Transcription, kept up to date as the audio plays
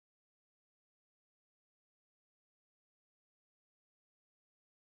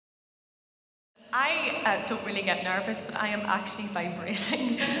I don't really get nervous, but I am actually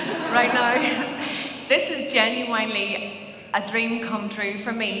vibrating right now. This is genuinely a dream come true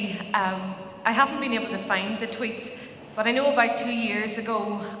for me. I haven't been able to find the tweet, but I know about 2 years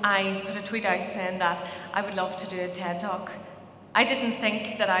ago I put a tweet out saying that I would love to do a TED Talk. I didn't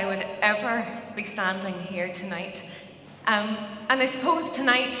think that I would ever be standing here tonight. And I suppose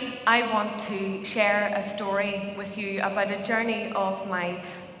tonight I want to share a story with you about a journey of my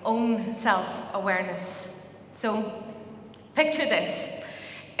own self-awareness. So, picture this.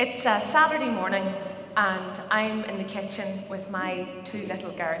 It's a Saturday morning and I'm in the kitchen with my 2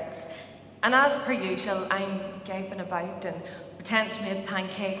 little girls. And as per usual, I'm gaping about and pretend to make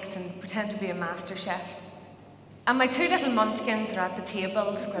pancakes and pretend to be a master chef. And my 2 little munchkins are at the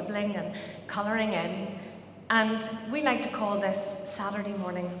table scribbling and colouring in. And we like to call this Saturday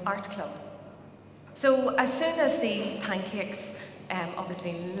morning art club. So as soon as the pancakes,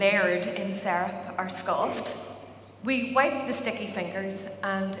 obviously layered in syrup, are scoffed, we wipe the sticky fingers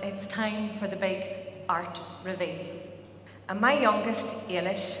and it's time for the big art reveal. And my youngest,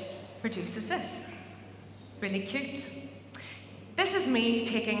 Ailish, produces this. Really cute. This is me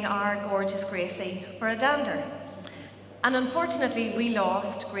taking our gorgeous Gracie for a dander. And unfortunately, we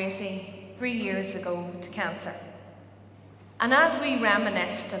lost Gracie 3 years ago to cancer. And as we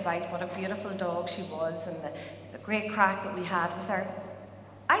reminisced about what a beautiful dog she was and the great crack that we had with her,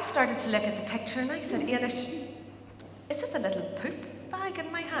 I started to look at the picture and I said, Ailish, is this a little poop bag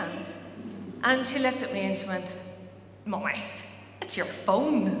in my hand? And she looked at me and she went, Mummy, it's your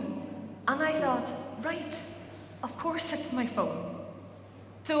phone. And I thought, right, of course it's my phone.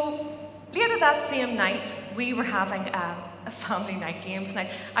 So later that same night, we were having a family night games night.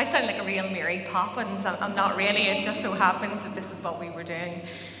 I sound like a real Mary Poppins. I'm not really, it just so happens that this is what we were doing.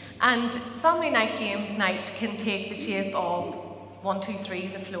 And family night games night can take the shape of 1, 2, 3,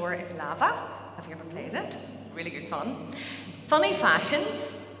 the floor is lava. Have you ever played it? It's really good fun. Funny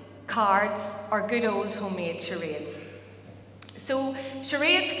fashions, cards, or good old homemade charades. So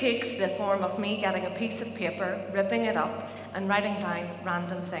charades takes the form of me getting a piece of paper, ripping it up, and writing down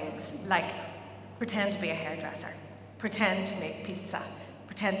random things, like pretend to be a hairdresser, pretend to make pizza,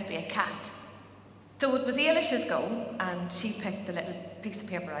 pretend to be a cat. So it was Ailish's go, and she picked the little piece of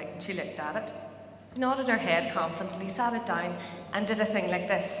paper out and she looked at it, nodded her head confidently, sat it down, and did a thing like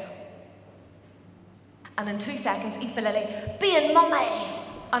this. And in 2 seconds, Aoife Lily, being mummy!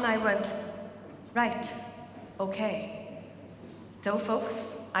 And I went, right, okay. So folks,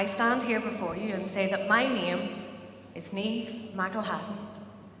 I stand here before you and say that my name is Naomh McElhatton,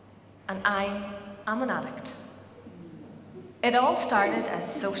 and I am an addict. It all started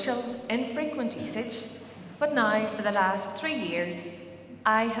as social, infrequent usage, but now, for the last 3 years,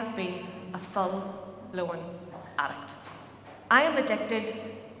 I have been a full-blown addict. I am addicted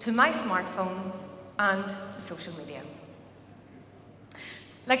to my smartphone and to social media.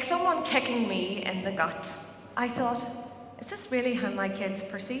 Like someone kicking me in the gut, I thought, is this really how my kids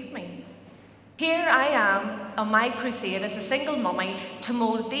perceive me? Here I am on my crusade as a single mummy to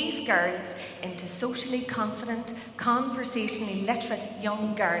mould these girls into socially confident, conversationally literate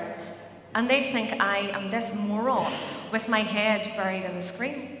young girls. And they think I am this moron with my head buried in a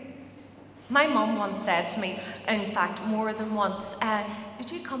screen. My mum once said to me, in fact more than once,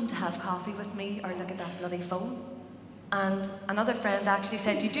 did you come to have coffee with me or look at that bloody phone? And another friend actually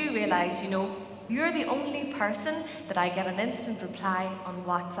said, you do realise, you know, you're the only person that I get an instant reply on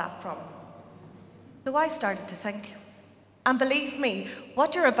WhatsApp from. So I started to think, and believe me,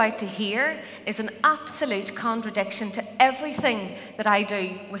 what you're about to hear is an absolute contradiction to everything that I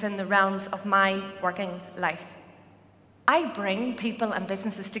do within the realms of my working life. I bring people and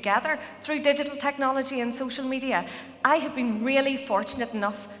businesses together through digital technology and social media. I have been really fortunate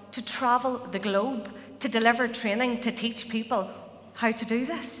enough to travel the globe, to deliver training, to teach people how to do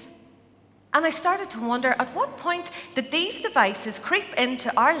this. And I started to wonder, at what point did these devices creep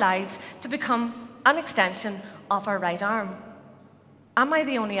into our lives to become an extension of our right arm? Am I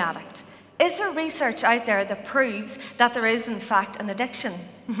the only addict? Is there research out there that proves that there is, in fact, an addiction?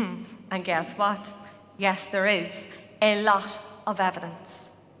 And guess what? Yes, there is a lot of evidence.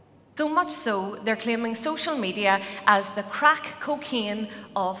 So much so, they're claiming social media as the crack cocaine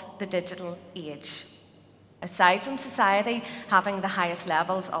of the digital age. Aside from society having the highest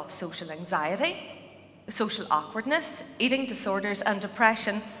levels of social anxiety, social awkwardness, eating disorders, and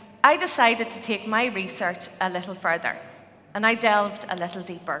depression, I decided to take my research a little further, and I delved a little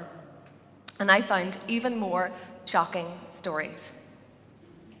deeper, and I found even more shocking stories.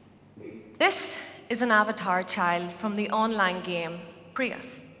 This is an avatar child from the online game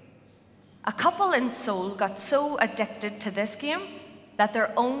Prius. A couple in Seoul got so addicted to this game that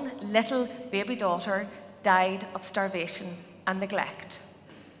their own little baby daughter died of starvation and neglect.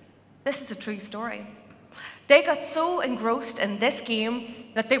 This is a true story. They got so engrossed in this game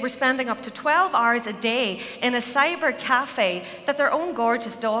that they were spending up to 12 hours a day in a cyber cafe that their own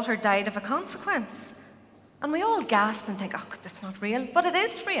gorgeous daughter died of a consequence. And we all gasp and think, oh, that's not real. But it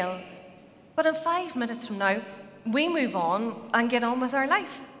is real. But in 5 minutes from now, we move on and get on with our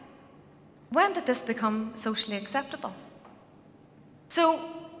life. When did this become socially acceptable? So,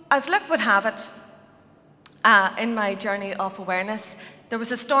 as luck would have it, in my journey of awareness, there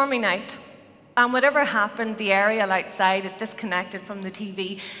was a stormy night. And whatever happened, the aerial outside, it disconnected from the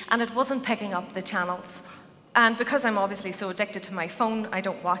TV, and it wasn't picking up the channels. And because I'm obviously so addicted to my phone, I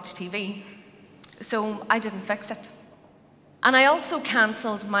don't watch TV, so I didn't fix it. And I also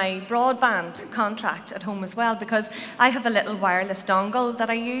cancelled my broadband contract at home as well, because I have a little wireless dongle that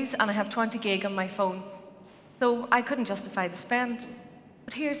I use, and I have 20 gig on my phone. So I couldn't justify the spend.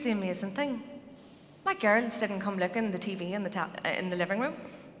 But here's the amazing thing. My girls didn't come looking at the TV in the living room.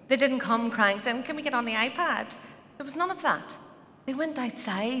 They didn't come crying, saying, can we get on the iPad? There was none of that. They went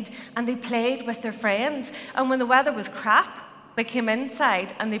outside and they played with their friends. And when the weather was crap, they came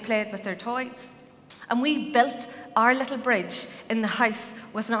inside and they played with their toys. And we built our little bridge in the house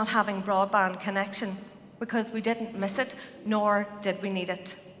with not having broadband connection because we didn't miss it, nor did we need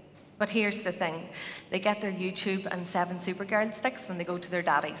it. But here's the thing. They get their YouTube and 7 Supergirls fixed when they go to their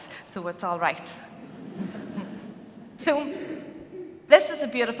daddies, so it's all right. So, this is a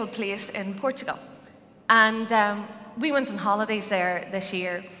beautiful place in Portugal, and we went on holidays there this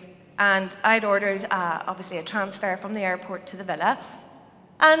year, and I'd ordered, obviously, a transfer from the airport to the villa,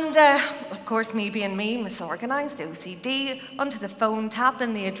 and of course, me being me, misorganised, OCD, onto the phone,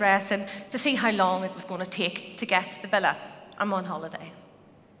 tapping the address in to see how long it was going to take to get to the villa. I'm on holiday.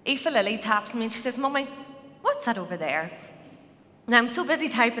 Aoife Lily taps me and she says, Mummy, what's that over there? Now, I'm so busy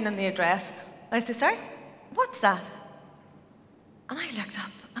typing in the address, I say, sorry, what's that? And I looked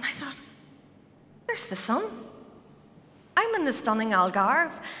up and I thought, there's the sun. I'm in the stunning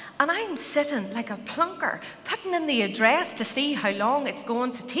Algarve and I'm sitting like a plunker, putting in the address to see how long it's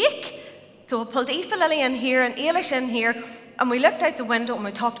going to take. So I pulled Aoife Lily in here and Ailish in here, and we looked out the window and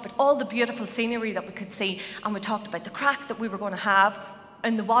we talked about all the beautiful scenery that we could see, and we talked about the crack that we were going to have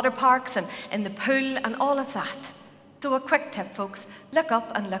in the water parks and in the pool and all of that. So a quick tip, folks, look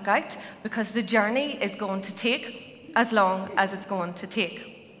up and look out, because the journey is going to take as long as it's going to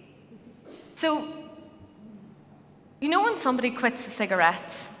take. So, you know when somebody quits the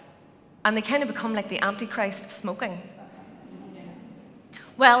cigarettes and they kind of become like the Antichrist of smoking?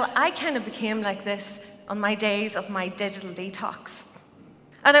 Well, I kind of became like this on my days of my digital detox.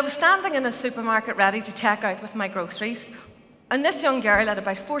 And I was standing in a supermarket ready to check out with my groceries, and this young girl at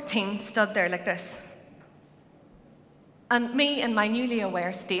about 14 stood there like this. And me, in my newly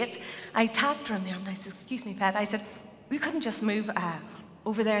aware state, I tapped her on the arm and I said, excuse me, pet. I said, you couldn't just move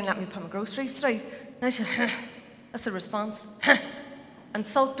over there and let me put my groceries through. And she said, that's the response, and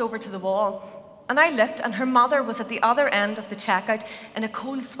sulked over to the wall. And I looked, and her mother was at the other end of the checkout in a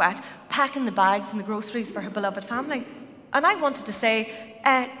cold sweat, packing the bags and the groceries for her beloved family. And I wanted to say,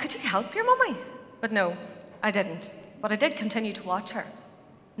 could you help your mummy? But no, I didn't. But I did continue to watch her.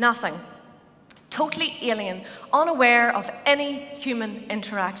 Nothing. Totally alien, unaware of any human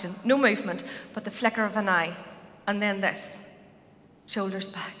interaction, no movement, but the flicker of an eye. And then this, shoulders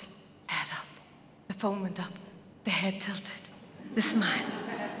back, head up. The phone went up, the head tilted, the smile,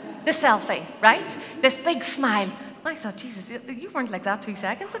 the selfie, right? This big smile. I thought, Jesus, you weren't like that 2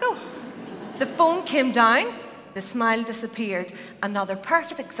 seconds ago. The phone came down, the smile disappeared. Another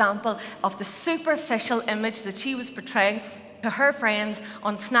perfect example of the superficial image that she was portraying to her friends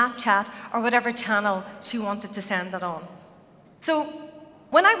on Snapchat or whatever channel she wanted to send that on. So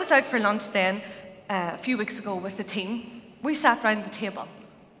when I was out for lunch then, a few weeks ago with the team, we sat round the table.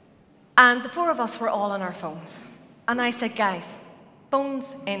 And the 4 of us were all on our phones. And I said, guys,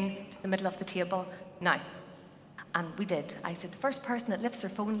 phones into the middle of the table now. And we did. I said, the first person that lifts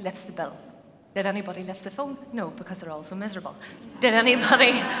their phone lifts the bill. Did anybody lift the phone? No, because they're all so miserable. Did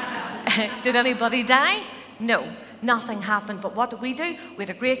anybody die? No, nothing happened. But what did? We had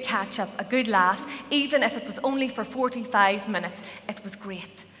a great catch-up, a good laugh. Even if it was only for 45 minutes, it was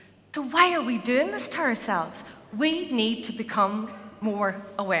great. So why are we doing this to ourselves? We need to become more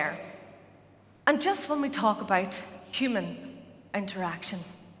aware. And just when we talk about human interaction,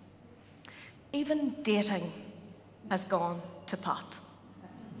 even dating has gone to pot.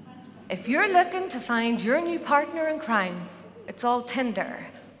 If you're looking to find your new partner in crime, it's all Tinder,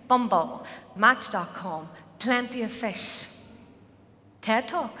 Bumble, Match.com, Plenty of Fish. TED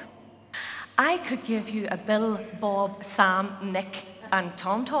Talk. I could give you a Bill, Bob, Sam, Nick and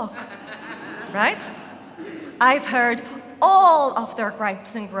Tom talk, right? I've heard all of their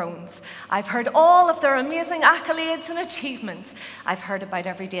gripes and groans. I've heard all of their amazing accolades and achievements. I've heard about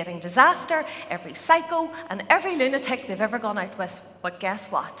every dating disaster, every psycho, and every lunatic they've ever gone out with. But guess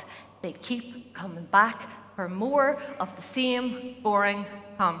what? They keep coming back for more of the same boring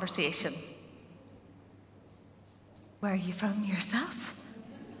conversation. Where are you from yourself?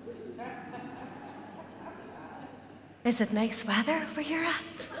 Is it nice weather where you're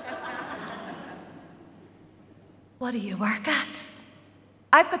at? What do you work at?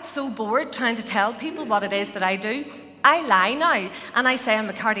 I've got so bored trying to tell people what it is that I do. I lie now and I say I'm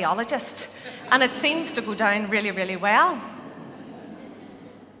a cardiologist, and it seems to go down really, really well.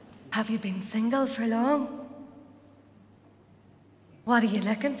 Have you been single for long? What are you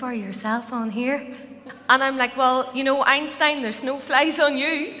looking for yourself on here? And I'm like, well, you know, Einstein, there's no flies on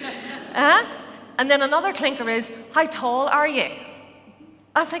you. And then another clinker is, how tall are you?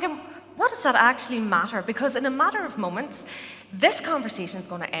 I'm thinking, what does that actually matter? Because in a matter of moments, this conversation is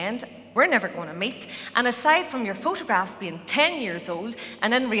going to end. We're never going to meet. And aside from your photographs being 10 years old,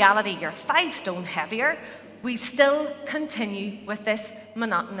 and in reality you're 5 stone heavier, we still continue with this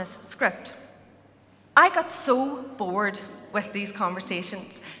monotonous script. I got so bored with these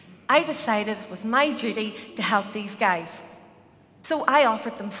conversations. I decided it was my duty to help these guys. So I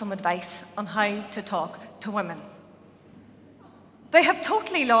offered them some advice on how to talk to women. They have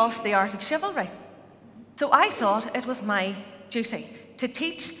totally lost the art of chivalry. So I thought it was my duty to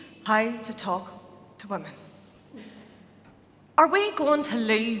teach how to talk to women. Are we going to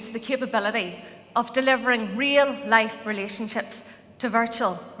lose the capability of delivering real-life relationships to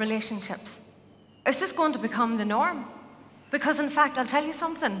virtual relationships? Is this going to become the norm? Because in fact, I'll tell you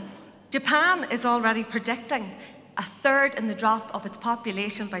something, Japan is already predicting a third in the drop of its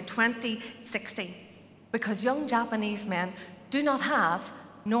population by 2060, because young Japanese men do not have,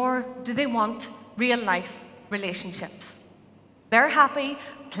 nor do they want, real-life relationships. They're happy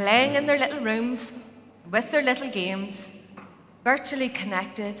playing in their little rooms with their little games, virtually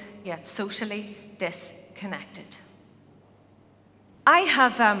connected, yet socially disconnected. I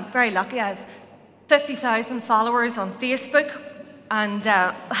have, very lucky, I have 50,000 followers on Facebook and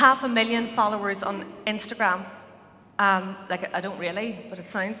 500,000 followers on Instagram. Like, I don't really, but it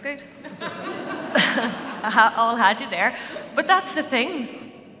sounds good. I all had you there. But that's the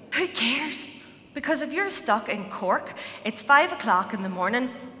thing. Who cares? Because if you're stuck in Cork, it's 5 o'clock in the morning,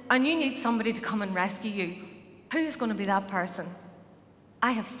 and you need somebody to come and rescue you, who's going to be that person?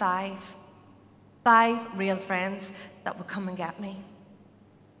 I have five real friends that will come and get me.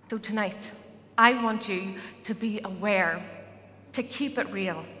 So tonight, I want you to be aware, to keep it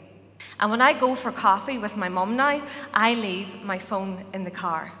real. And when I go for coffee with my mum now, I leave my phone in the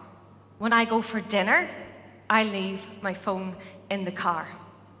car. When I go for dinner, I leave my phone in the car.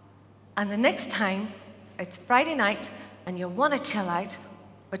 And the next time, it's Friday night and you want to chill out,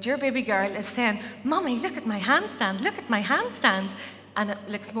 but your baby girl is saying, "Mummy, look at my handstand, look at my handstand." And it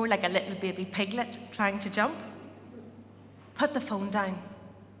looks more like a little baby piglet trying to jump. Put the phone down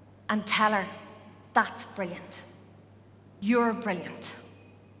and tell her, that's brilliant. You're brilliant.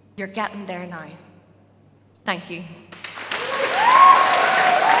 You're getting there now. Thank you.